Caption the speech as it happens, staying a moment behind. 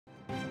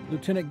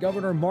Lieutenant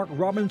Governor Mark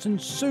Robinson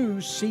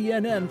sues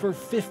CNN for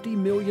 $50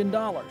 million.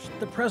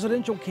 The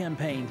presidential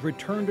campaigns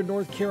return to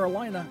North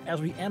Carolina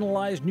as we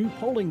analyze new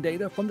polling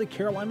data from the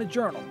Carolina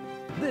Journal.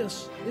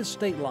 This is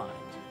State Lines.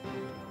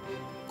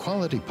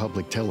 Quality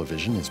public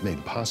television is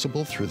made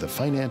possible through the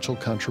financial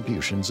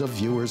contributions of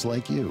viewers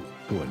like you,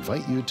 who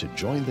invite you to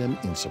join them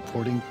in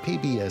supporting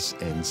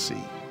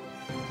PBS-NC.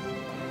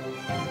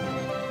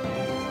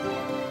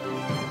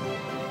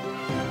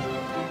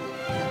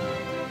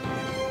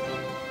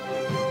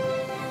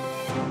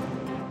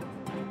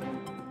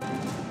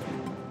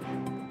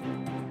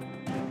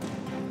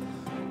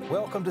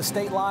 Welcome to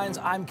State Lines.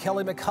 I'm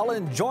Kelly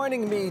McCullen.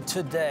 Joining me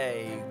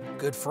today,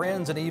 good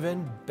friends and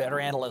even better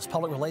analysts,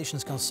 public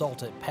relations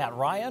consultant Pat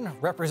Ryan,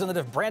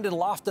 Representative Brandon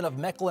Lofton of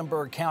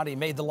Mecklenburg County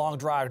made the long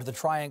drive to the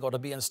Triangle to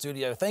be in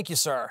studio. Thank you,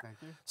 sir. Thank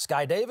you.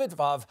 Skye David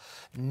of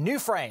New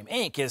Frame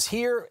Inc. is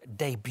here,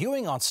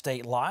 debuting on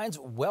State Lines.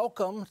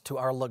 Welcome to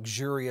our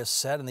luxurious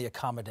set and the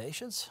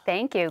accommodations.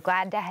 Thank you.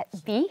 Glad to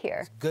be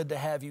here. It's good to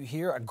have you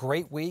here. A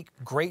great week,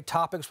 great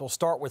topics. We'll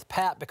start with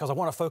Pat because I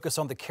want to focus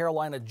on the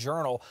Carolina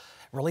Journal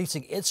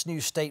releasing its new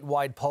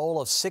statewide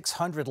poll of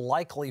 600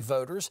 likely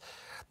voters.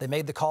 They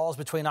made the calls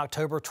between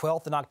October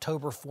 12th and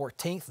October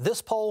 14th. This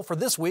poll for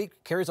this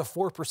week carries a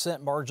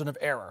 4% margin of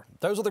error.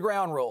 Those are the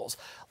ground rules.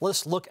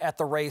 Let's look at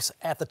the race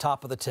at the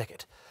top of the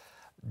ticket.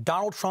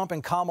 Donald Trump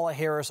and Kamala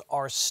Harris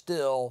are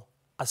still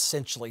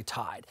essentially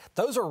tied.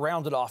 Those are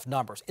rounded off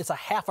numbers. It's a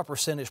half a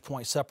percentage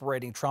point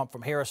separating Trump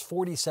from Harris,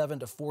 47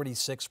 to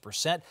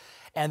 46%.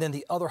 And then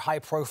the other high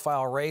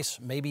profile race,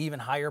 maybe even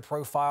higher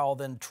profile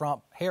than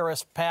Trump,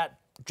 Harris, Pat,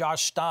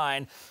 Josh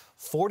Stein,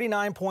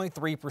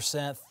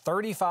 49.3%,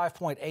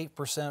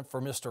 35.8%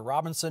 for Mr.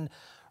 Robinson.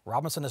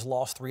 Robinson has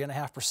lost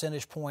 3.5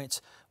 percentage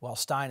points, while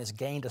Stein has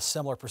gained a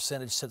similar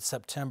percentage since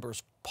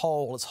September's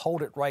poll. Let's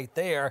hold it right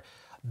there.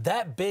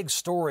 That big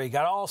story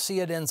got all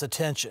CNN's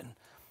attention,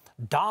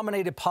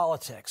 dominated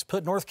politics,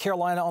 put North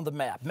Carolina on the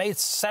map, made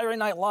Saturday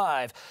Night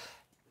Live.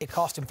 It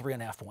cost him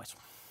 3.5 points,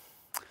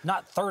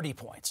 not 30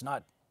 points,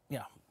 not, you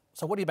know.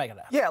 So what do you make of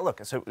that? Yeah,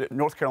 look, so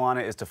North Carolina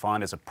is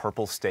defined as a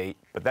purple state,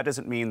 but that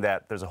doesn't mean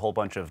that there's a whole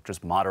bunch of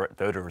just moderate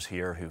voters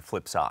here who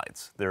flip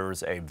sides.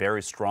 There's a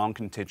very strong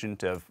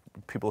contingent of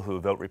people who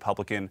vote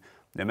Republican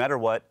no matter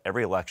what,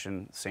 every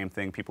election. Same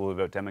thing, people who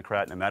vote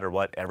Democrat no matter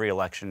what, every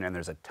election. And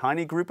there's a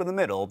tiny group in the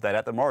middle that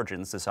at the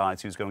margins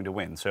decides who's going to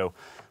win. So,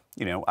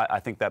 you know, I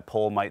think that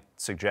poll might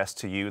suggest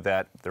to you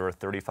that there are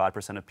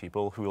 35% of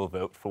people who will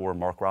vote for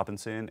Mark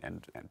Robinson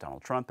and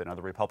Donald Trump and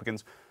other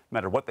Republicans, no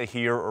matter what they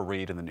hear or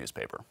read in the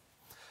newspaper.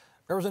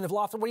 Representative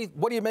Lofton,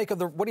 what do you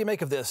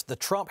make of this? The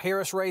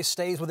Trump-Harris race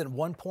stays within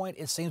 1 point.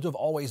 It seems to have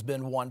always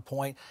been 1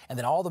 point, and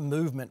then all the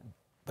movement,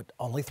 but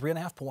only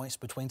 3.5 points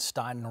between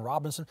Stein and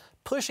Robinson,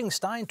 pushing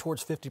Stein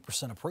towards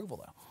 50% approval,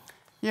 though.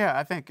 Yeah,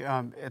 I think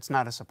it's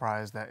not a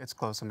surprise that it's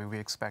close. I mean, we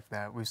expect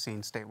that. We've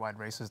seen statewide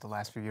races the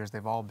last few years.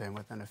 They've all been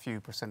within a few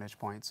percentage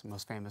points.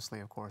 Most famously,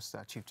 of course,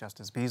 Chief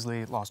Justice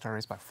Beasley lost her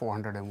race by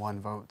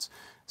 401 votes.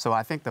 So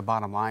I think the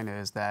bottom line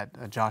is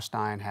that Josh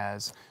Stein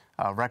has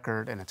a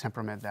record and a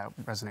temperament that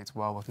resonates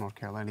well with North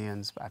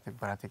Carolinians. But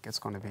I think it's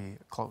going to be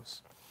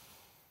close.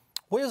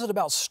 What is it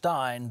about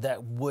Stein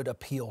that would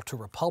appeal to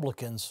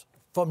Republicans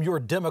from your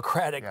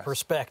Democratic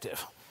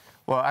perspective?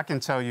 Well, I can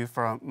tell you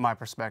from my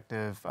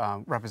perspective,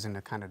 representing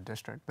the kind of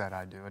district that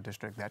I do, a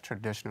district that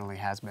traditionally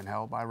has been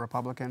held by a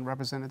Republican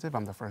representative.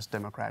 I'm the first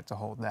Democrat to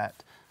hold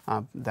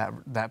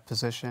that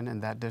position in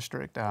that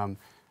district.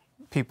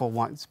 People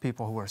want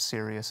people who are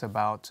serious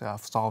about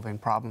solving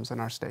problems in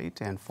our state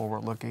and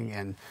forward-looking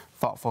and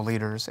thoughtful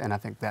leaders, and I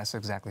think that's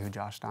exactly who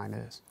Josh Stein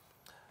is.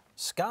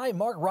 Skye,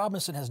 Mark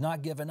Robinson has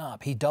not given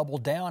up. He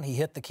doubled down. He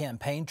hit the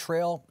campaign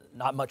trail.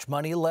 Not much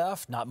money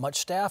left, not much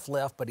staff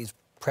left, but he's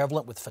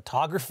prevalent with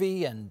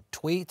photography and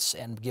tweets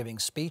and giving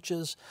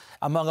speeches,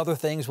 among other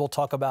things we'll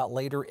talk about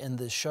later in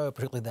this show,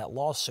 particularly that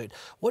lawsuit.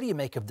 What do you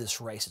make of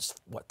this race? It's,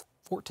 what,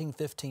 14,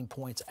 15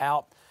 points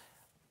out.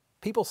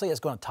 People say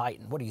it's going to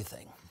tighten. What do you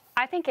think?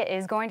 I think it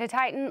is going to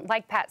tighten.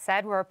 Like Pat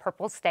said, we're a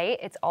purple state.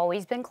 It's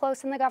always been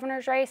close in the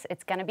governor's race.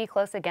 It's going to be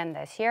close again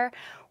this year.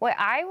 What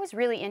I was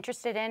really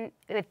interested in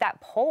with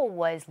that poll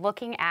was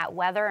looking at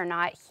whether or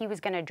not he was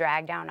going to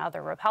drag down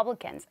other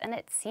Republicans. And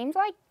it seems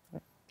like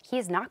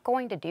he's not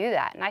going to do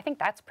that. And I think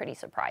that's pretty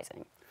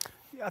surprising.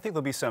 Yeah, I think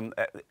there'll be some,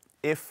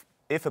 if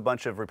a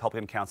bunch of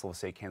Republican council of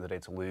state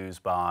candidates lose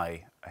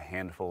by a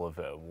handful of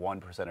 1%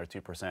 or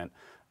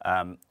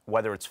 2%,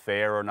 whether it's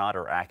fair or not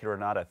or accurate or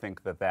not, I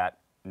think that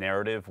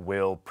narrative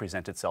will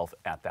present itself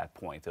at that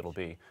point. It'll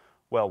be,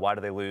 well, why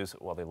do they lose?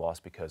 Well, they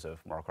lost because of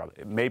Mark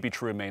Robinson. It may be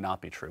true, it may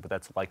not be true, but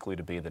that's likely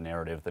to be the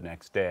narrative the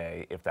next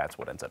day if that's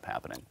what ends up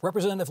happening.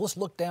 Representative, let's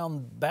look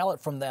down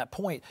ballot from that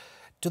point.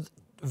 To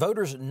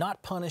voters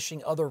not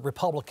punishing other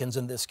Republicans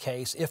in this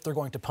case if they're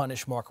going to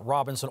punish Mark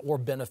Robinson or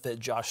benefit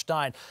Josh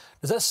Stein.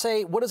 Does that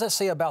say, what does that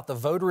say about the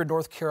voter in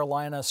North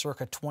Carolina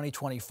circa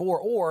 2024?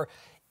 Or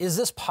is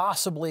this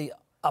possibly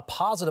a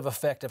positive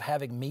effect of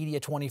having media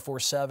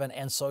 24/7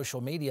 and social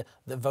media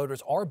that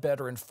voters are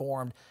better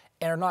informed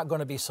and are not going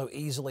to be so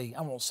easily,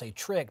 I won't say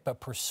tricked, but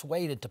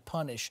persuaded to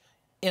punish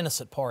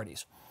innocent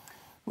parties?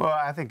 Well,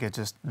 I think it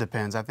just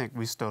depends. I think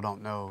we still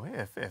don't know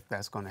if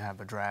that's going to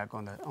have a drag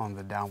on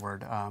the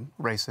downward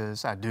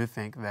races. I do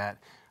think that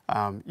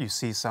you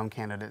see some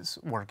candidates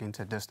working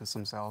to distance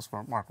themselves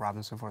from Mark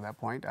Robinson for that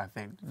point. I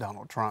think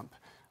Donald Trump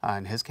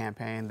in his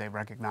campaign, they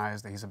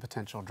recognize that he's a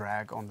potential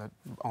drag on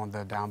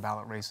the down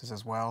ballot races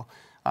as well.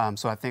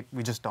 So I think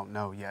we just don't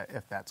know yet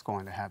if that's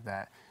going to have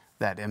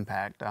that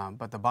impact.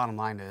 But the bottom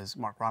line is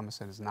Mark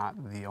Robinson is not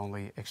the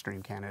only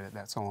extreme candidate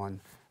that's on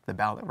the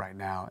ballot right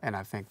now, and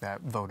I think that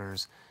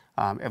voters,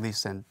 at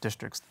least in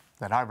districts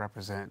that I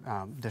represent,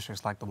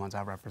 districts like the ones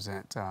I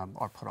represent,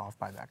 are put off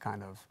by that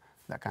kind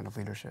of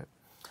leadership.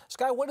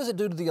 Skye, what does it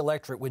do to the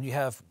electorate when you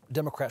have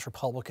Democrats,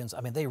 Republicans?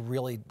 I mean,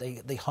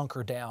 they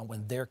hunker down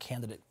when their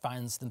candidate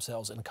finds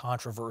themselves in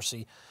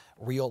controversy,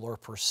 real or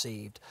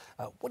perceived.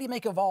 What do you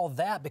make of all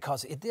that?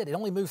 Because it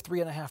only moved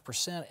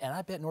 3.5%, and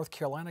I bet North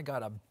Carolina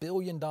got $1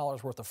 billion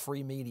worth of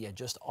free media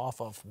just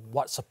off of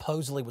what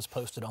supposedly was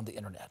posted on the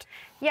internet.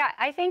 Yeah,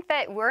 I think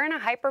that we're in a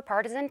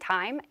hyper-partisan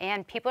time,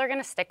 and people are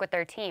going to stick with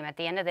their team. At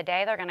the end of the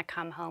day, they're going to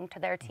come home to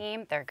their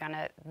team. They're going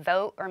to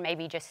vote or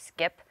maybe just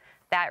skip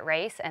that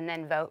race and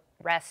then vote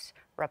rest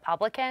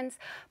Republicans.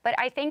 But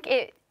I think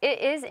it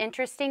is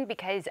interesting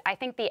because I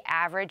think the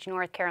average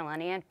North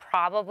Carolinian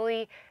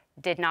probably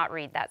did not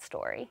read that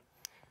story.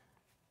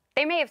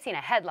 They may have seen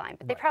a headline,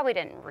 but they probably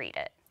didn't read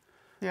it.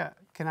 Yeah,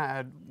 can I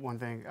add one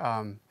thing?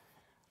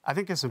 I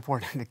think it's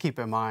important to keep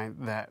in mind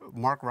that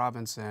Mark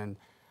Robinson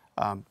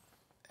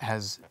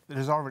voters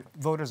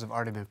have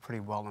already been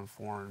pretty well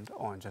informed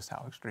on just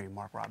how extreme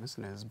Mark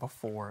Robinson is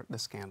before the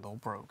scandal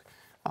broke.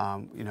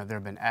 You know, there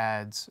have been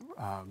ads,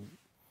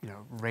 you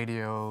know,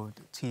 radio,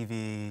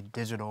 TV,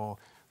 digital,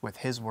 with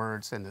his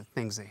words and the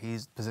things that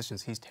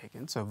positions he's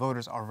taken. So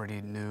voters already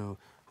knew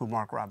who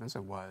Mark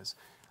Robinson was.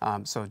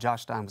 So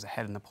Josh Stein was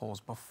ahead in the polls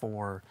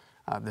before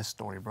this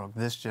story broke.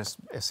 This just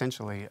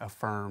essentially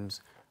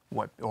affirms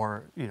what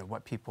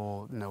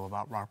people know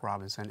about Mark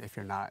Robinson if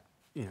you're not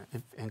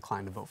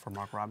inclined to vote for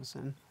Mark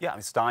Robinson. Yeah, I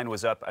mean, Stein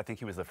was up. I think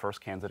he was the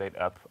first candidate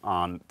up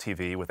on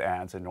TV with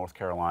ads in North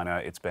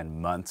Carolina. It's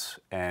been months,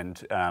 and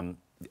the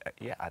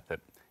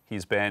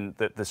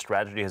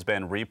strategy has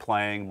been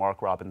replaying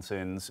Mark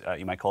Robinson's,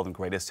 you might call them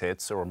greatest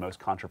hits or most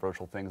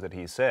controversial things that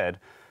he said.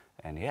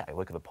 And yeah,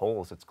 look at the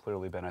polls. It's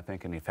clearly been, I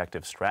think, an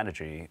effective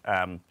strategy.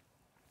 But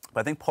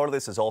I think part of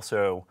this is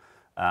also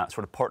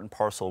sort of part and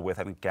parcel with,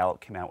 I think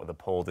Gallup came out with a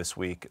poll this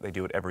week. They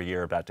do it every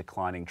year about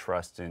declining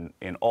trust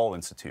in all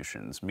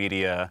institutions,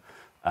 media,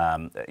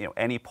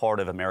 any part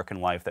of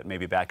American life that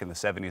maybe back in the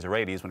 70s or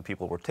 80s when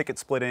people were ticket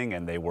splitting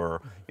and they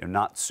were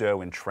not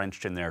so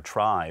entrenched in their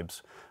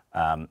tribes.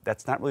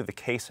 That's not really the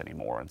case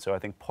anymore. And so I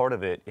think part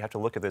of it, you have to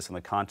look at this in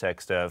the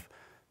context of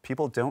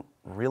people don't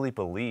really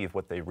believe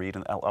what they read.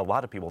 A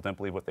lot of people don't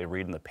believe what they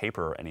read in the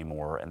paper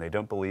anymore, and they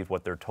don't believe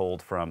what they're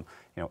told from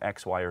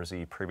X, Y, or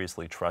Z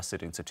previously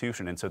trusted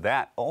institution. And so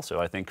that also,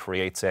 I think,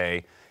 creates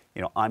a,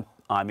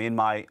 I'm in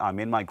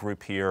my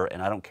group here,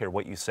 and I don't care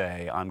what you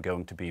say. I'm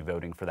going to be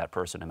voting for that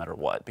person no matter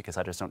what, because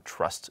I just don't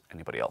trust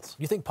anybody else.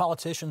 You think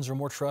politicians are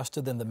more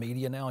trusted than the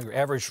media now? Your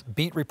average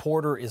beat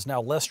reporter is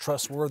now less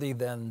trustworthy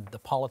than the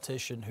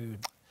politician who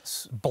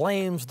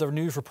blames the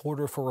news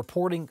reporter for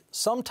reporting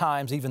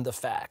sometimes even the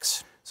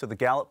facts. So the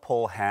Gallup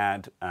poll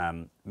had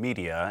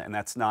media, and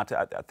that's not,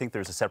 I think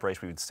there's a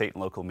separation between state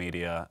and local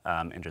media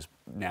and just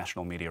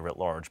national media writ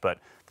large. But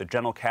the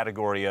general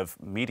category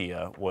of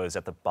media was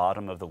at the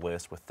bottom of the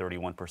list with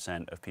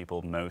 31% of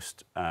people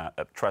most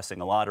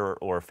trusting a lot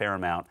or a fair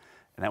amount.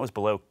 And that was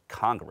below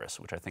Congress,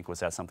 which I think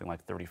was at something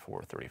like 34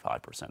 or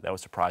 35%. That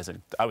was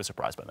surprising. I was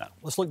surprised by that.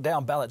 Let's look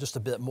down ballot just a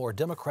bit more.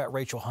 Democrat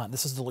Rachel Hunt,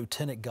 this is the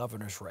lieutenant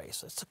governor's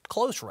race. It's a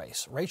close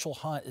race. Rachel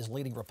Hunt is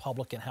leading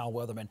Republican Hal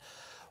Weatherman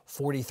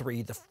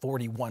 43 to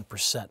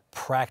 41%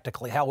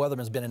 practically. Hal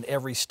Weatherman's been in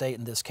every state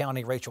in this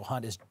county. Rachel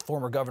Hunt is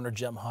former Governor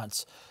Jim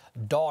Hunt's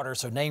daughter,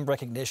 so name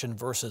recognition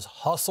versus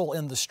hustle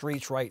in the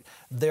streets right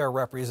there,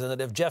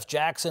 Representative. Jeff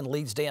Jackson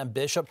leads Dan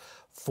Bishop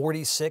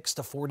 46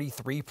 to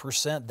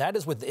 43%. That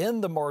is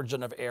within the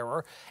margin of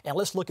error. And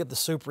let's look at the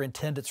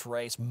superintendent's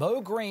race. Mo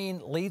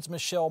Green leads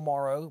Michelle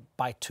Morrow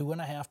by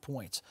 2.5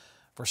 points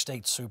for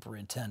state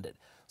superintendent.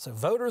 So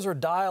voters are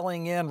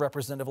dialing in,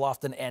 Representative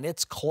Lofton, and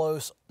it's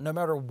close. No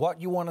matter what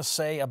you want to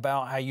say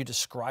about how you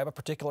describe a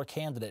particular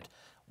candidate,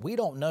 we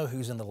don't know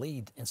who's in the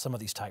lead in some of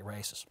these tight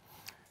races.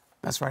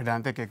 That's right.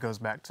 I think it goes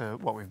back to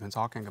what we've been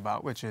talking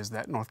about, which is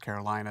that North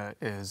Carolina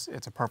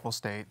it's a purple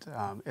state.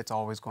 It's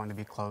always going to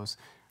be close.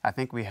 I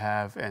think we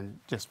have, and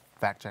just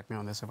fact check me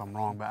on this if I'm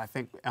wrong, but I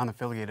think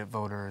unaffiliated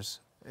voters,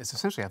 it's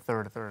essentially a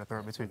third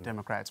between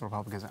Democrats,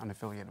 Republicans, and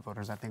unaffiliated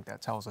voters. I think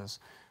that tells us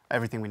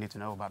everything we need to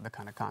know about the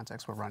kind of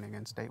context we're running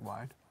in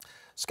statewide.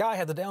 Skye,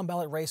 had the down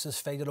ballot races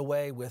faded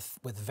away with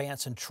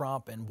Vance and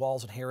Trump and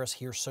Walz and Harris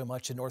here so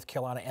much in North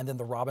Carolina, and then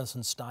the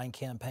Robinson-Stein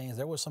campaigns,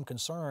 there was some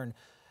concern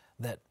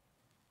that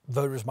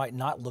voters might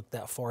not look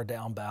that far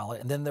down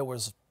ballot. And then there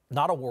was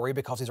not a worry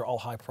because these are all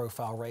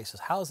high-profile races.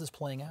 How is this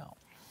playing out?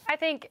 I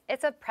think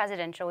it's a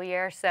presidential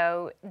year,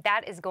 so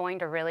that is going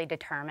to really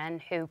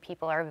determine who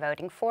people are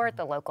voting for at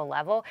the local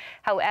level.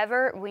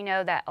 However, we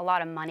know that a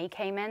lot of money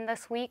came in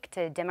this week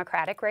to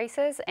Democratic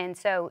races, and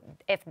so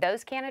if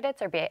those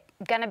candidates are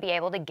going to be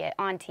able to get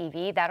on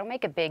TV, that'll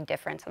make a big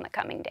difference in the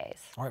coming days.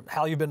 All right,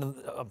 Hal, you've been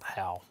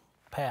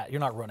Pat,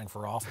 you're not running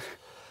for office.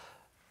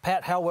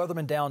 Pat, Hal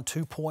Weatherman down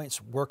 2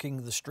 points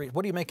working the street.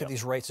 What do you make of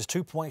these races?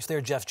 2 points there.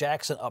 Jeff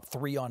Jackson up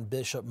 3 on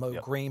Bishop. Mo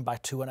Green by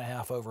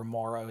 2.5 over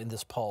Morrow in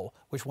this poll.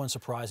 Which one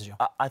surprises you?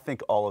 I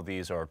think all of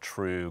these are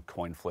true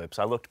coin flips.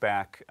 I looked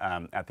back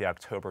at the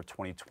October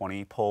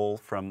 2020 poll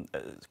from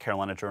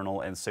Carolina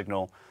Journal and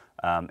Signal.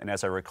 And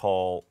as I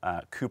recall,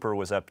 Cooper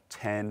was up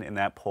 10 in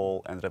that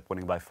poll, ended up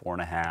winning by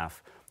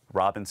 4.5.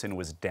 Robinson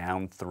was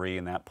down 3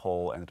 in that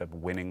poll, ended up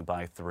winning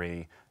by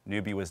 3.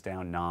 Newby was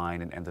down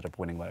 9 and ended up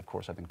winning by, of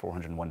course, I think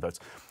 401 votes.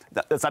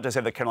 That's not to say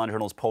that Carolina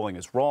Journal's polling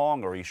is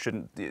wrong or you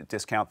shouldn't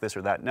discount this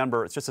or that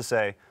number. It's just to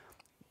say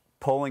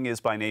polling is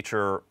by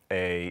nature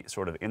a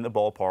sort of in the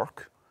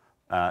ballpark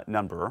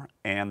number,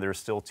 and there's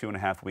still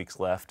 2.5 weeks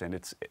left. And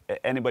it's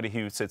anybody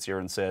who sits here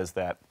and says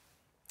that,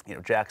 you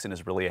know, Jackson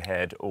is really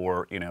ahead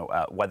or, you know,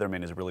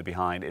 Weatherman is really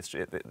behind.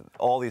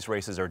 All these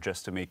races are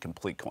just, to me,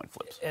 complete coin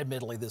flips.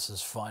 Admittedly, this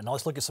is fun. Now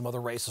let's look at some other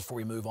races before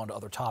we move on to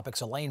other topics.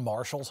 Elaine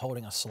Marshall's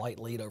holding a slight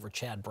lead over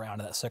Chad Brown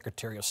in that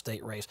Secretary of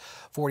State race,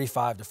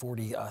 45 to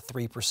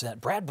 43%.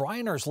 Brad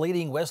Breiner's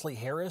leading Wesley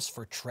Harris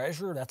for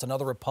treasurer. That's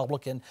another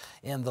Republican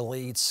in the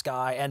lead,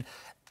 Skye. And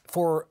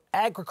for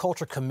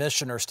Agriculture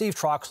Commissioner, Steve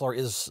Troxler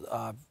is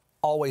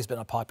always been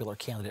a popular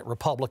candidate.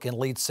 Republican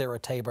leads Sarah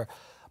Tabor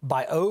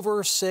by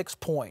over 6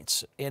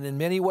 points. And in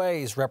many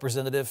ways,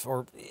 Representative,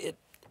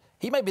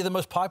 he may be the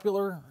most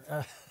popular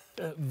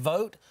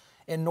vote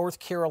in North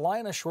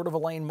Carolina, short of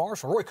Elaine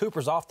Marshall. Roy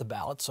Cooper's off the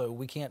ballot, so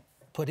we can't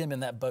put him in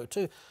that boat,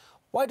 too.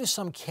 Why do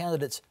some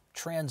candidates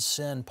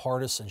transcend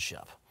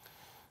partisanship?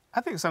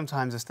 I think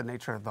sometimes it's the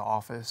nature of the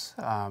office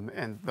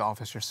and the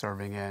office you're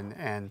serving in.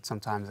 And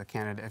sometimes a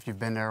candidate, if you've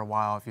been there a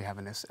while, if you have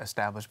an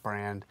established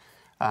brand,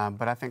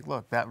 but I think,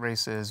 look, that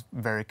race is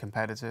very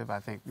competitive. I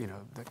think, you know,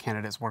 the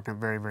candidate's working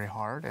very, very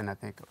hard. And I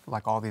think,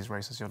 like all these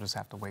races, you'll just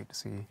have to wait to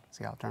see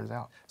how it turns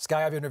out.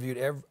 Skye, I've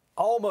interviewed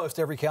almost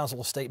every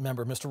Council of State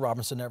member. Mr.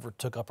 Robinson never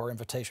took up our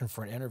invitation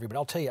for an interview. But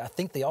I'll tell you, I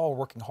think they all are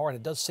working hard.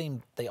 It does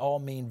seem they all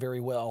mean very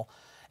well,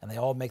 and they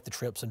all make the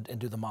trips and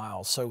do the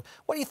miles. So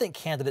what do you think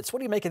what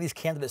do you make of these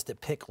candidates that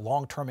pick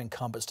long-term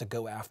incumbents to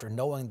go after,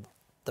 knowing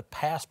the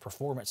past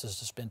performance has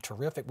just been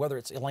terrific, whether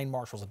it's Elaine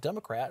Marshall's a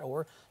Democrat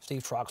or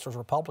Steve Troxler's a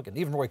Republican,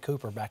 even Roy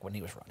Cooper back when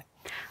he was running?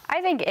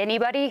 I think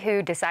anybody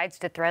who decides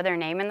to throw their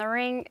name in the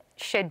ring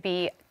should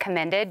be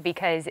commended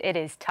because it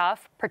is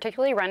tough,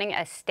 particularly running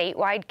a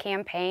statewide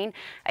campaign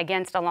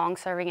against a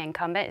long-serving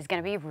incumbent is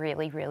going to be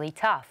really, really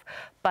tough.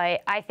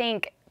 But I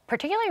think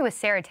particularly with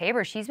Sarah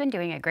Tabor, she's been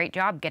doing a great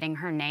job getting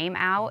her name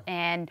out,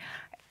 and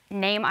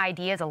name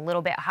ID is a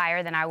little bit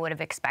higher than I would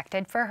have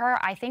expected for her.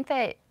 I think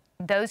that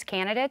those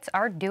candidates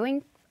are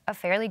doing a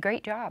fairly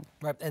great job.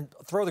 Right, and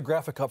throw the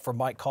graphic up for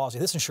Mike Causey,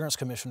 this insurance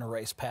commissioner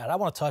race, Pat. I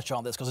want to touch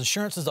on this because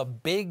insurance is a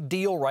big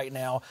deal right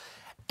now,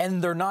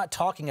 and they're not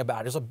talking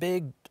about it. There's a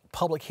big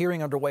public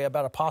hearing underway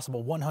about a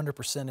possible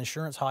 100%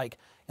 insurance hike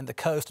in the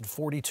coast and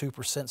 42%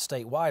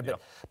 statewide.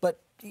 But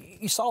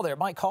you saw there,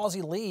 Mike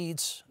Causey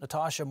leads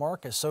Natasha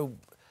Marcus. So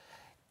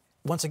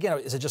once again,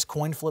 is it just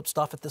coin flip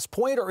stuff at this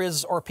point, or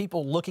are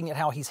people looking at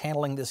how he's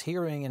handling this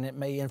hearing and it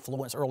may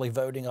influence early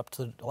voting up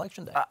to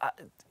Election Day?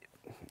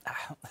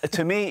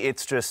 To me,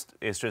 it's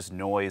just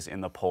noise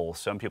in the polls.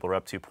 Some people are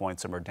up 2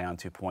 points, some are down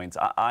 2 points.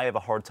 I have a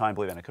hard time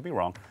believing, and I could be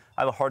wrong,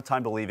 I have a hard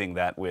time believing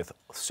that with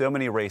so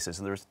many races,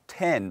 and there's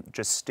 10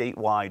 just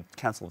statewide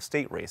Council of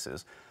State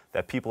races,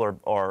 that people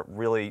are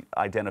really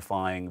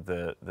identifying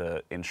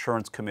the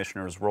insurance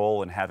commissioner's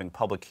role in having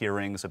public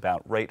hearings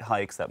about rate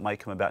hikes that might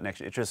come about next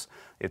year.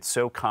 It's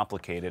so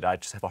complicated. I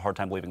just have a hard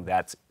time believing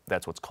that's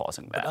what's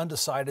causing that. But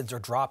undecideds are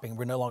dropping.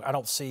 We're no longer, I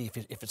don't see,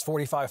 if it's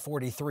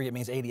 45-43, it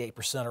means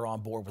 88% are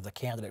on board with the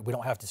candidate. We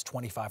don't have this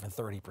 25 and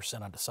 30%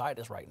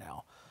 undecideds right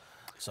now.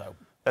 So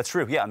that's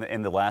true. Yeah,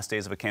 in the last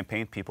days of a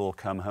campaign, people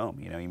come home.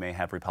 You know, you may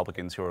have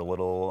Republicans who are a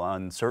little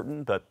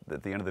uncertain, but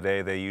at the end of the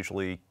day, they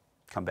usually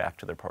come back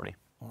to their party.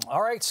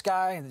 All right,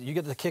 Skye, you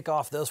get to kick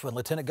off this one.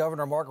 Lieutenant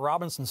Governor Mark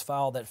Robinson's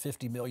filed that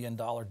 $50 million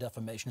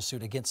defamation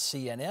suit against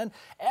CNN,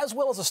 as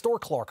well as a store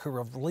clerk who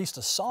released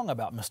a song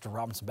about Mr.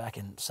 Robinson back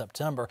in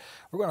September.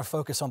 We're going to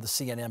focus on the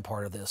CNN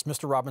part of this.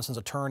 Mr. Robinson's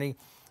attorney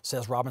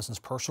says Robinson's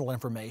personal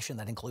information,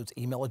 that includes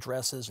email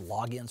addresses,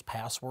 logins,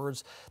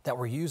 passwords that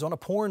were used on a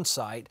porn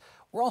site,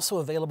 were also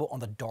available on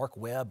the dark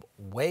web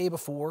way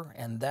before,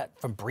 and that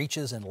from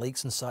breaches and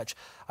leaks and such.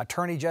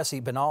 Attorney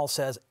Jesse Benall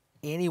says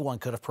anyone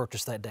could have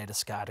purchased that data,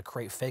 Skye, to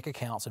create fake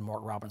accounts in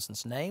Mark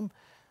Robinson's name.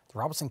 The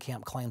Robinson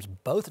camp claims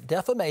both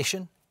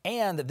defamation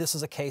and that this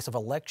is a case of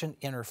election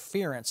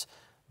interference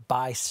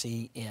by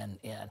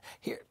CNN.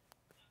 Here,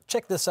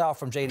 check this out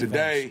from J.D.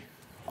 Today,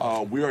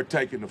 we are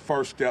taking the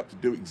first step to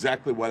do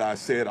exactly what I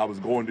said I was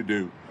going to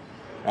do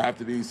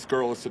after these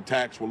scurrilous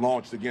attacks were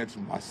launched against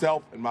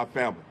myself and my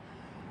family.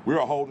 We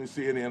are holding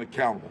CNN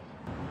accountable.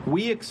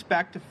 We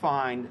expect to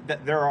find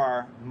that there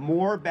are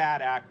more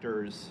bad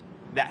actors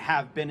that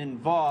have been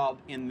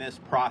involved in this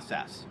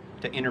process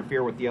to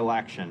interfere with the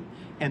election,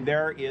 and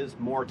there is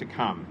more to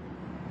come.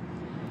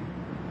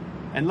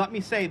 And let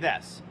me say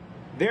this.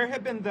 There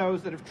have been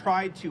those that have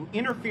tried to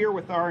interfere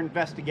with our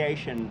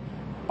investigation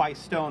by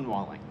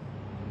stonewalling.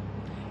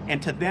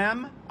 And to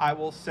them, I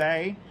will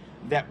say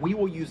that we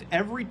will use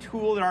every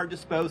tool at our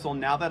disposal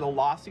now that a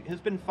lawsuit has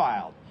been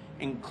filed,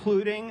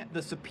 including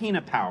the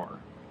subpoena power,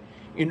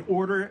 in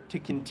order to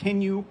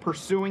continue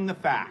pursuing the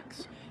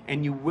facts.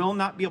 And you will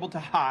not be able to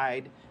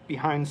hide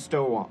behind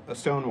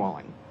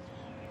stonewalling.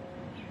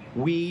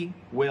 We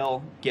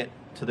will get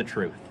to the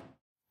truth.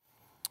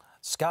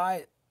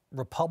 Skye,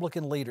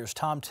 Republican leaders,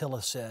 Tom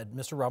Tillis said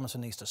Mr.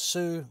 Robinson needs to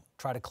sue,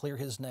 try to clear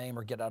his name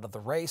or get out of the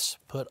race,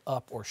 put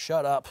up or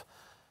shut up.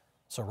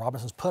 So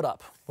Robinson's put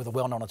up with a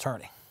well-known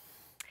attorney.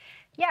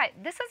 Yeah,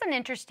 this is an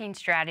interesting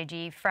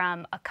strategy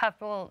from a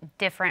couple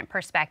different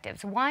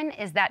perspectives. One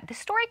is that the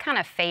story kind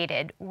of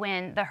faded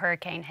when the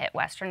hurricane hit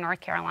Western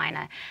North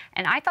Carolina.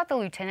 And I thought the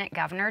lieutenant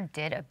governor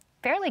did a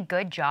fairly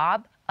good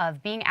job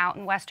of being out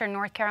in Western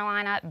North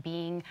Carolina,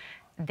 being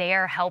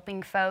there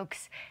helping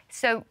folks.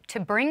 So to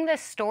bring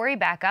this story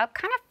back up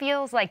kind of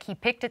feels like he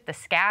picked at the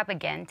scab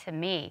again to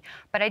me.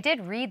 But I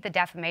did read the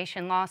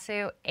defamation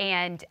lawsuit,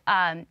 and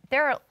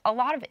there are a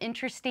lot of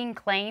interesting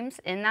claims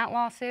in that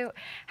lawsuit.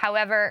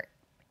 However,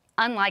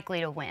 unlikely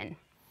to win.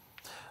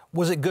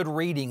 Was it good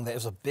reading?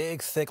 There's a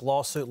big, thick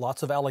lawsuit,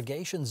 lots of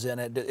allegations in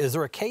it. Is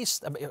there a case?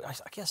 I mean, I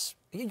guess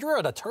you're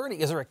an attorney.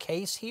 Is there a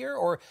case here,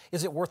 or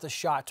is it worth a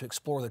shot to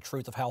explore the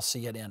truth of how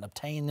CNN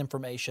obtained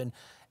information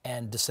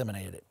and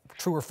disseminated it?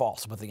 True or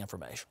false with the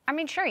information? I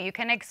mean, sure, you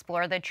can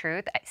explore the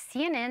truth.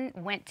 CNN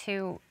went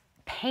to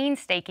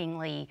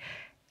painstakingly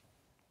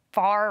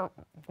far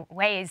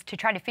ways to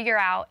try to figure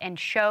out and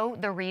show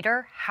the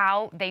reader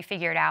how they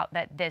figured out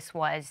that this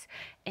was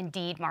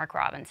indeed Mark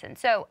Robinson.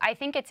 So I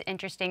think it's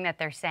interesting that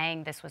they're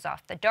saying this was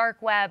off the dark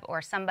web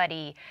or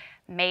somebody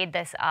made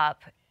this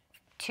up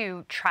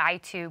to try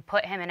to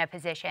put him in a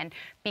position,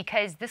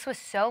 because this was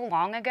so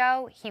long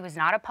ago. He was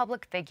not a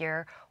public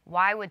figure.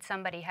 Why would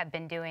somebody have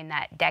been doing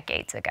that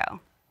decades ago?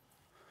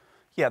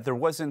 Yeah, there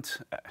wasn't,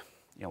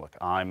 look,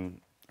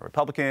 I'm a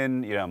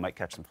Republican, might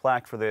catch some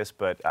flack for this,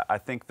 but I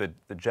think the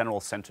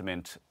general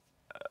sentiment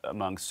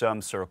among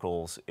some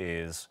circles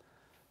is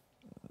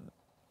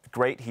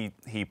great.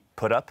 He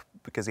put up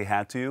because he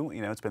had to.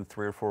 It's been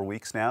 3 or 4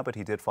 weeks now, but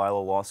he did file a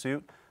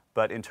lawsuit.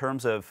 But in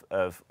terms of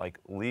like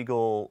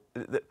legal,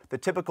 the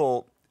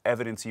typical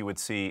evidence you would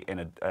see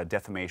in a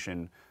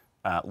defamation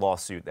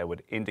lawsuit that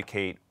would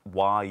indicate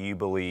why you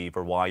believe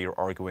or why you're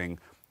arguing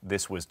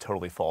this was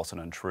totally false and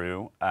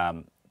untrue,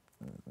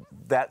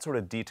 that sort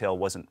of detail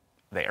wasn't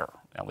there.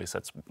 At least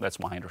that's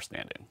my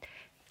understanding.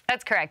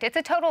 That's correct. It's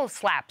a total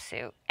slap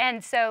suit.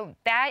 And so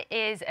that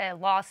is a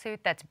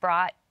lawsuit that's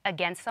brought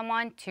against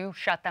someone to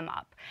shut them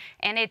up.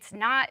 And it's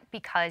not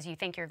because you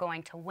think you're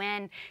going to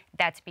win.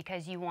 That's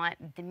because you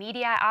want the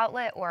media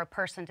outlet or a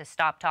person to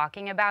stop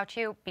talking about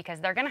you, because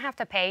they're going to have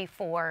to pay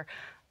for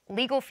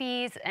legal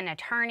fees, an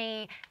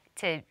attorney,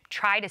 to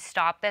try to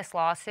stop this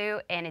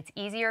lawsuit, and it's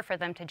easier for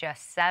them to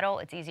just settle.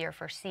 It's easier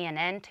for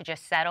CNN to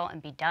just settle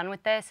and be done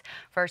with this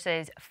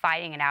versus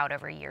fighting it out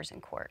over years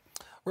in court.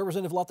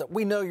 Representative Lofton,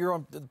 we know you're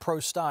on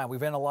pro-Stein.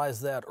 We've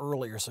analyzed that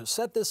earlier. So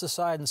set this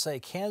aside and say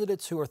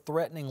candidates who are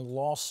threatening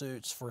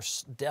lawsuits for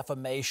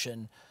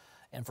defamation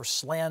and for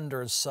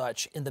slander and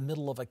such in the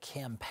middle of a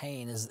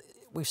campaign,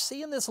 we've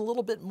seen this a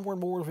little bit more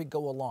and more as we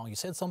go along. You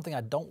said something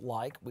I don't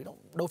like. We don't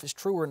know if it's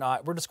true or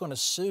not. We're just going to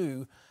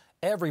sue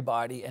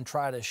everybody and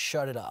try to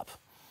shut it up.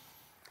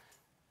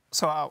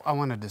 So I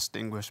want to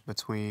distinguish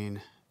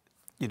between,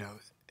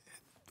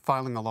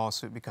 filing a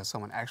lawsuit because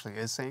someone actually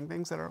is saying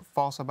things that are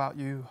false about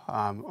you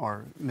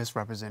or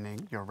misrepresenting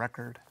your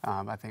record.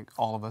 I think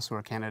all of us who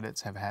are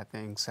candidates have had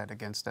things said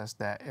against us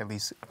that at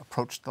least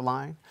approached the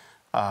line.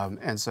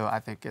 And so I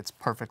think it's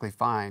perfectly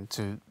fine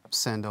to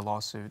send a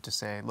lawsuit to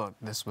say, look,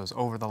 this was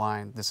over the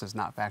line. This is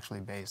not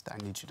factually based. I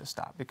need you to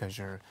stop because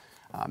you're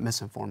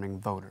misinforming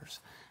voters.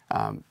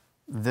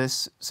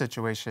 This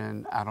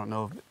situation, I don't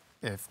know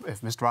if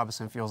Mr.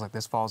 Robinson feels like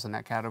this falls in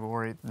that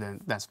category, then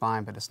that's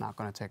fine, but it's not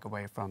going to take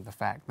away from the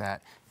fact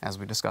that, as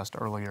we discussed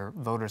earlier,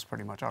 voters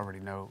pretty much already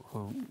know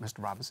who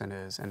Mr. Robinson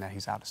is and that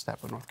he's out of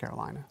step with North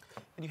Carolina.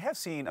 And you have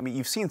seen,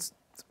 you've seen,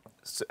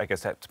 I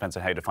guess that depends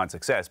on how you define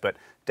success, but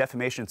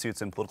defamation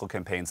suits in political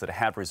campaigns that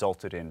have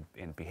resulted in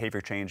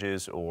behavior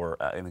changes, or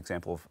an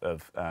example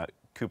of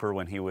Cooper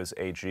when he was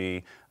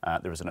AG,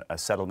 there was a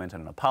settlement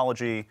and an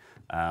apology.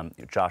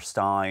 Josh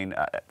Stein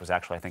was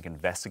actually, I think,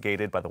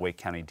 investigated by the Wake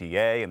County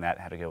DA, and that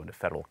had to go into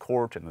federal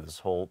court, and this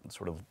whole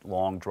sort of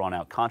long,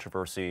 drawn-out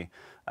controversy.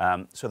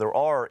 So there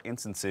are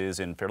instances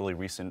in fairly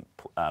recent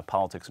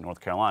politics in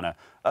North Carolina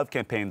of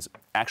campaigns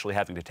actually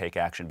having to take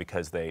action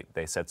because they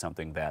said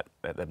something that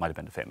might have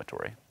been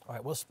defamatory. All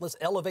right, let's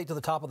elevate to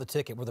the top of the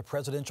ticket where the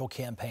presidential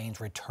campaigns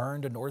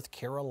returned to North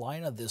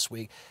Carolina this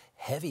week.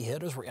 Heavy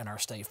hitters were in our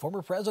state.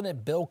 Former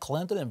President Bill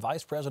Clinton and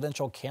Vice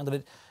Presidential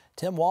candidate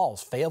Tim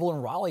Walz, Fayetteville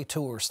and Raleigh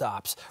tour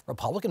stops.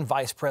 Republican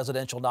vice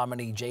presidential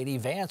nominee J.D.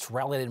 Vance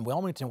rallied in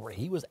Wilmington, where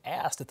he was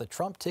asked if the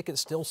Trump ticket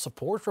still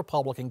supports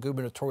Republican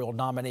gubernatorial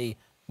nominee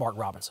Mark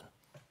Robinson.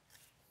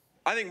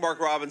 I think Mark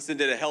Robinson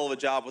did a hell of a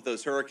job with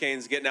those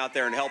hurricanes, getting out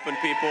there and helping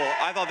people.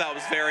 I thought that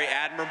was very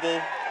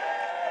admirable.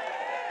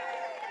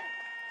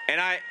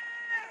 And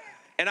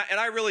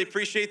I really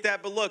appreciate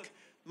that. But look,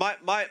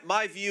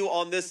 my view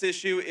on this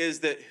issue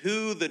is that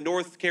who the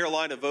North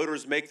Carolina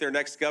voters make their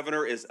next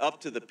governor is up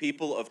to the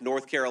people of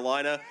North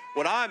Carolina.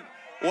 What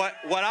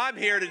I'm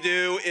here to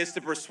do is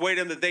to persuade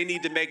them that they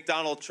need to make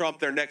Donald Trump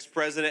their next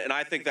president, and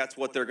I think that's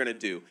what they're going to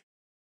do.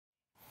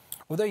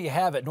 Well, there you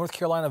have it. North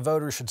Carolina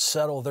voters should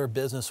settle their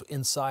business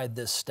inside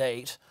this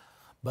state.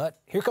 But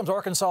here comes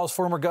Arkansas's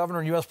former governor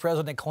and U.S.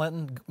 President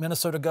Clinton.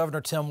 Minnesota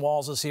Governor Tim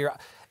Walz is here.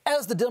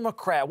 As the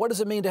Democrat, what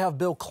does it mean to have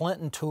Bill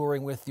Clinton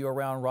touring with you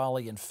around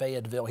Raleigh and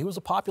Fayetteville? He was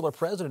a popular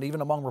president even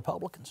among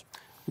Republicans.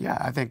 Yeah,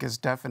 I think it's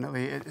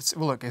definitely,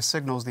 look, it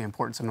signals the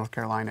importance of North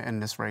Carolina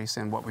in this race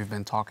and what we've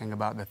been talking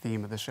about, the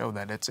theme of the show,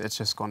 that it's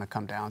just going to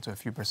come down to a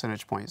few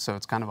percentage points. So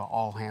it's kind of an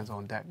all hands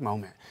on deck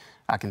moment.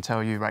 I can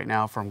tell you right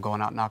now, from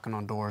going out knocking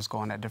on doors,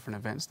 going at different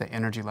events, the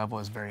energy level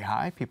is very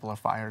high. People are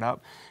fired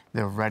up.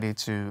 They're ready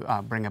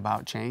to bring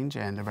about change,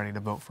 and they're ready to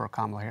vote for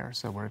Kamala Harris.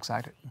 So we're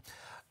excited.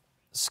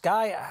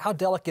 Skye, how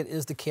delicate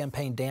is the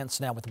campaign dance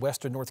now with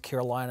Western North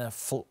Carolina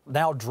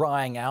now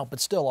drying out, but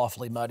still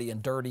awfully muddy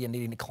and dirty and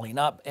needing to clean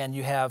up? And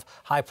you have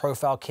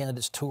high-profile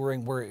candidates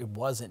touring where it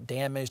wasn't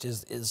damaged.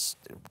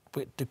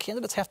 Do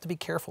candidates have to be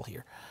careful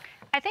here?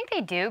 I think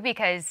they do,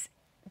 because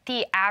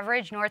the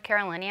average North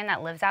Carolinian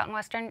that lives out in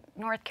Western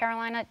North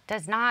Carolina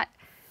does not,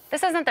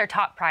 this isn't their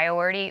top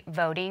priority,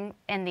 voting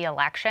in the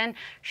election.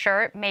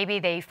 Sure, maybe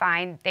they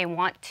find they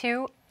want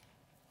to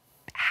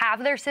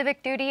have their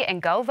civic duty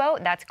and go vote.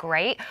 That's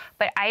great.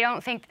 But I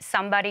don't think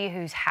somebody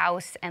whose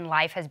house and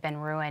life has been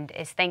ruined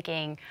is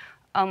thinking,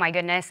 oh my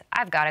goodness,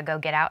 I've got to go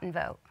get out and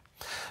vote.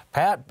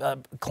 Pat,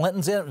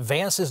 Clinton's in,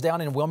 Vance is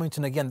down in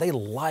Wilmington again. They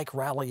like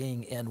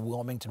rallying in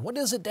Wilmington. What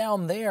is it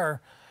down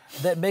there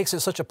that makes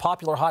it such a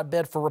popular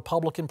hotbed for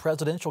Republican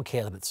presidential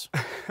candidates?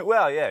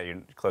 Well, yeah,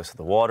 you're close to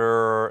the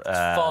water,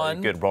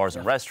 fun, good bars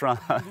and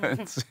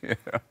restaurants.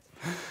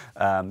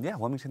 Yeah,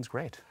 Wilmington's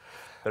great.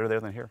 Better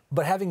there than here.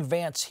 But having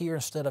Vance here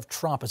instead of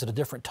Trump, is it a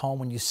different tone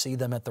when you see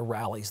them at the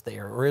rallies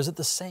there? Or is it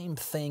the same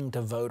thing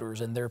to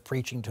voters and they're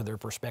preaching to their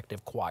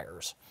prospective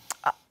choirs?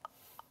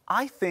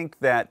 I think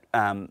that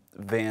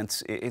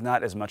Vance is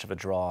not as much of a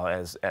draw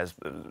as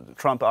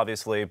Trump,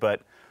 obviously,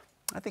 but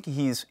I think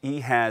he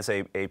has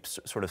a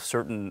sort of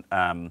certain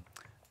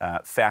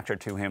factor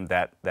to him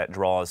that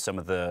draws some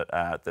of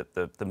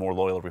the more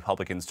loyal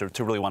Republicans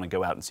to really want to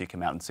go out and seek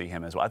him out and see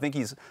him as well. I think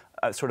he's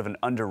sort of an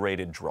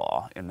underrated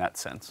draw in that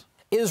sense.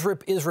 Is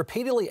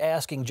repeatedly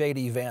asking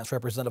J.D. Vance,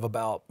 representative,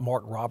 about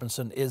Mark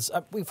Robinson,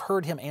 we've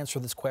heard him answer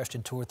this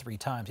question 2 or 3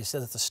 times. He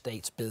says it's the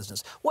state's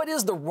business. What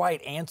is the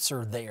right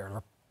answer there?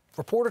 A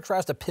reporter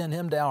tries to pin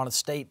him down on a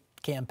state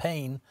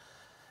campaign,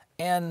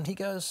 and he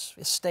goes,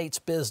 it's state's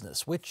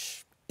business.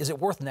 Which, is it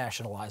worth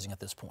nationalizing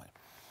at this point?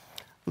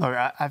 Look,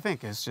 I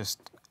think it's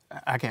just,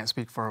 I can't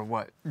speak for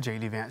what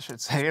J.D. Vance should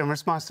say in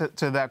response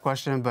to that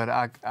question, but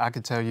I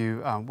could tell you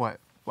what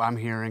I'm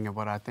hearing and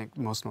what I think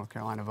most North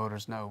Carolina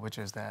voters know, which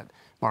is that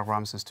Mark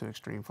Robinson's too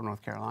extreme for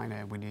North Carolina,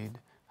 and we need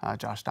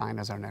Josh Stein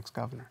as our next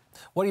governor.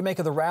 What do you make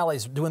of the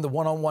rallies, doing the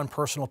one-on-one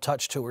personal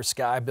touch tour,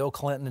 Skye? Bill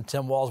Clinton and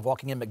Tim Walz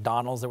walking in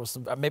McDonald's. There was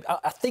some, maybe,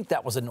 I think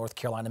that was in North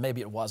Carolina. Maybe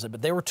it wasn't,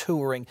 but they were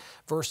touring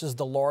versus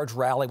the large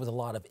rally with a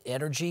lot of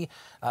energy.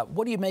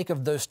 What do you make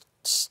of those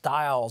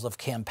styles of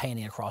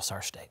campaigning across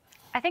our state?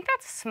 I think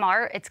that's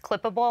smart. It's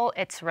clippable.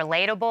 It's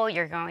relatable.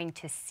 You're going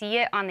to see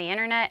it on the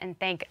internet and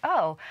think,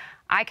 oh,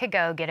 I could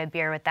go get a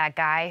beer with that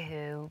guy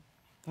who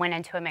went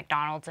into a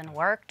McDonald's and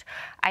worked.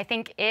 I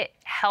think it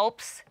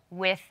helps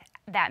with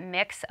that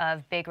mix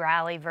of big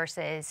rally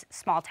versus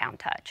small town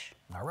touch.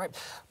 All right.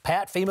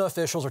 Pat, FEMA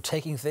officials are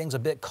taking things a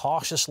bit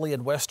cautiously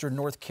in Western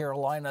North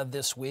Carolina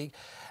this week.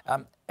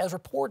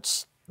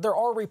 There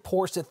are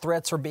reports that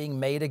threats are being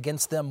made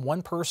against them.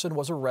 One person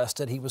was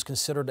arrested. He was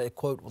considered a,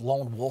 quote,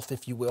 lone wolf,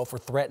 if you will, for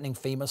threatening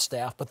FEMA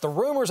staff. But the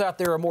rumors out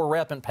there are more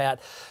rampant,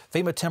 Pat.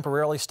 FEMA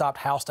temporarily stopped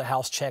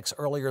house-to-house checks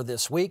earlier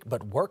this week,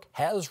 but work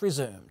has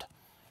resumed.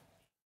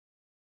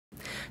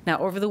 Now,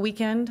 over the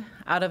weekend,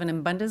 out of an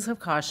abundance of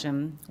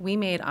caution, we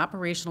made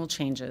operational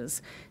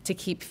changes to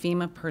keep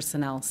FEMA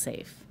personnel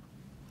safe.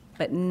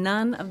 But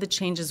none of the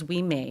changes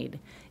we made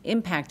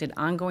impacted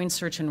ongoing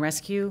search and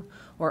rescue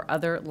or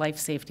other life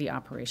safety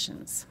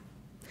operations.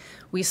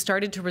 We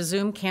started to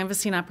resume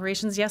canvassing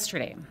operations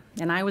yesterday,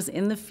 and I was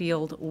in the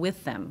field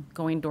with them,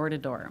 going door to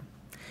door.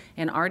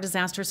 And our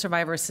disaster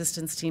survivor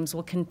assistance teams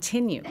will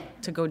continue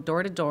to go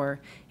door to door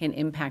in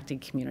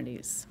impacted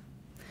communities.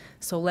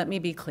 So let me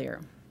be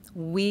clear,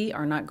 we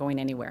are not going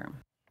anywhere.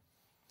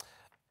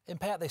 And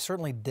Pat, they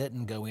certainly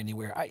didn't go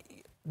anywhere.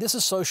 This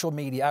is social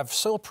media. I've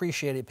so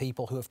appreciated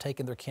people who have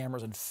taken their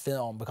cameras and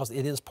filmed, because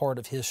it is part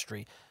of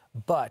history.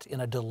 But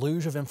in a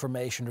deluge of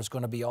information, there's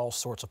going to be all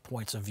sorts of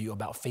points of view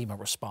about FEMA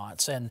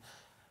response. And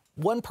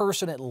one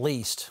person at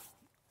least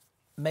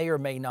may or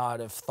may not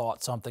have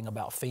thought something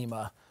about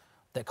FEMA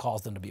that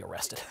caused them to be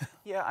arrested.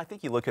 Yeah, I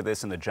think you look at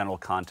this in the general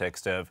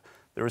context of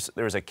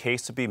there's a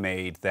case to be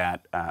made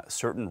that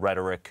certain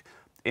rhetoric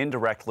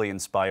indirectly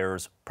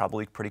inspires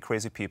probably pretty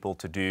crazy people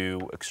to do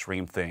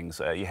extreme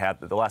things. You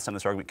had the last time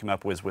this argument came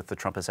up was with the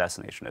Trump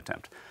assassination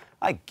attempt.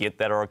 I get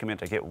that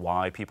argument. I get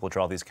why people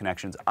draw these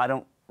connections. I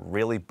don't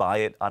really buy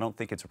it. I don't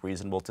think it's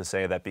reasonable to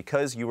say that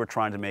because you were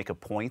trying to make a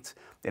point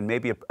in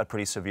maybe a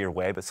pretty severe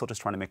way, but still just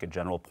trying to make a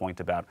general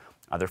point about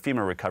either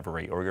FEMA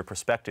recovery or your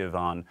perspective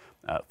on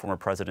former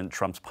President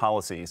Trump's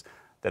policies,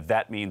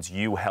 that means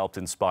you helped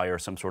inspire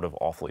some sort of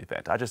awful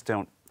event. I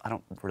don't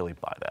really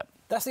buy that.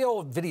 That's the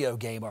old video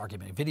game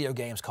argument. Video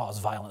games cause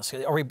violence.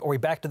 Are we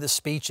back to this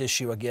speech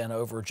issue again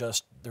over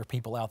just there are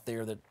people out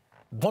there that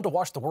want to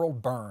watch the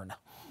world burn?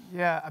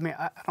 Yeah, I mean,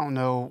 I don't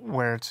know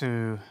where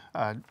to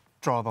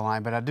draw the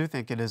line, but I do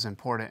think it is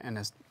important in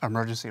this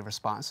emergency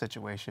response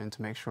situation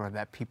to make sure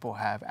that people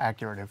have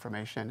accurate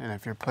information. And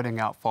if you're putting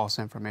out false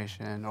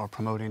information or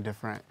promoting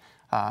different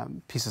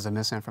pieces of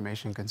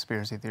misinformation,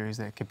 conspiracy theories,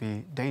 that could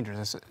be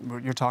dangerous.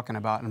 You're talking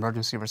about an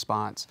emergency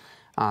response,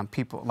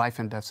 life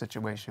and death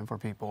situation for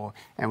people,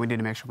 and we need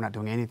to make sure we're not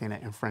doing anything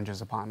that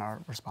infringes upon our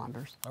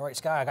responders. All right,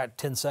 Skye, I got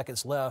 10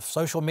 seconds left.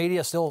 Social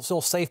media still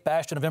safe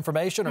bastion of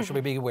information, or should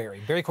we be wary?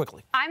 Very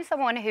quickly. I'm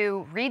someone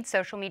who reads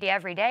social media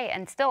every day,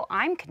 and still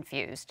I'm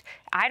confused.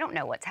 I don't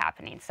know what's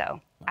happening,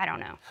 so I don't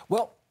know.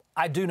 Well,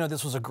 I do know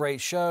this was a great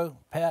show.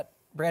 Pat,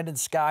 Brandon,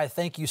 Skye,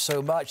 thank you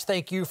so much.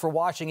 Thank you for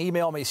watching.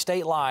 Email me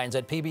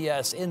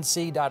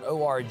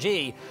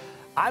statelines@pbsnc.org.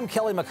 I'm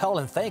Kelly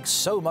McCullen. Thanks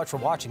so much for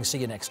watching. See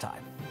you next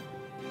time.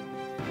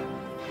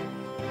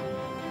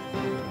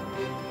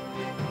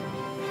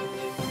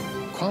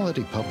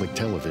 Quality public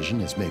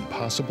television is made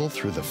possible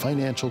through the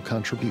financial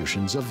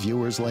contributions of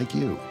viewers like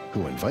you,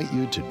 who invite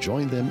you to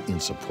join them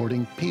in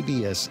supporting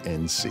PBS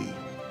NC.